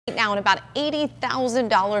Now, and about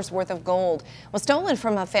 $80,000 worth of gold was stolen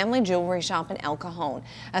from a family jewelry shop in El Cajon.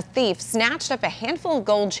 A thief snatched up a handful of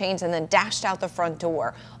gold chains and then dashed out the front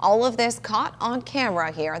door. All of this caught on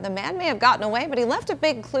camera here. The man may have gotten away, but he left a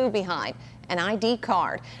big clue behind. An ID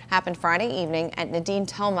card. Happened Friday evening at Nadine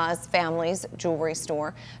Thoma's family's jewelry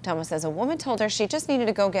store. Thomas says a woman told her she just needed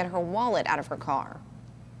to go get her wallet out of her car.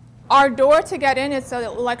 Our door to get in is an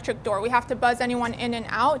electric door. We have to buzz anyone in and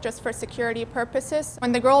out just for security purposes.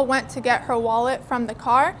 When the girl went to get her wallet from the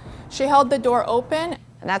car, she held the door open.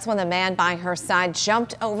 And that's when the man by her side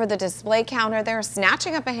jumped over the display counter there,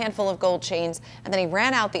 snatching up a handful of gold chains, and then he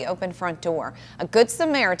ran out the open front door. A good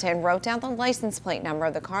Samaritan wrote down the license plate number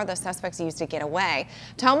of the car the suspects used to get away.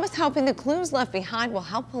 Thomas hoping the clues left behind will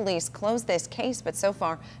help police close this case, but so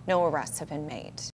far no arrests have been made.